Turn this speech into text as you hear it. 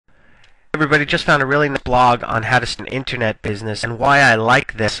Everybody, just found a really nice blog on how to start an internet business, and why I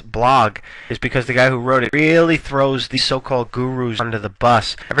like this blog is because the guy who wrote it really throws these so-called gurus under the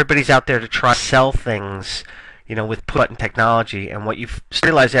bus. Everybody's out there to try to sell things, with button technology, and what you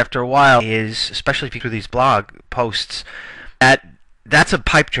realize after a while is, especially if you do these blog posts, that's a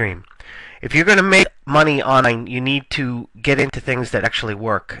pipe dream. If you're going to make money online, you need to get into things that actually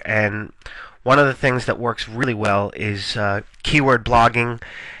work, and one of the things that works really well is keyword blogging,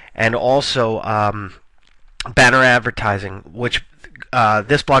 and also banner advertising, which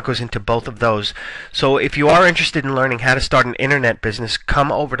this blog goes into both of those. So if you are interested in learning how to start an internet business,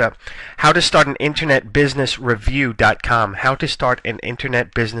 come over to howtostartaninternetbusinessreview.com.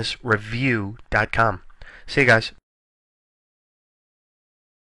 Howtostartaninternetbusinessreview.com. See you guys.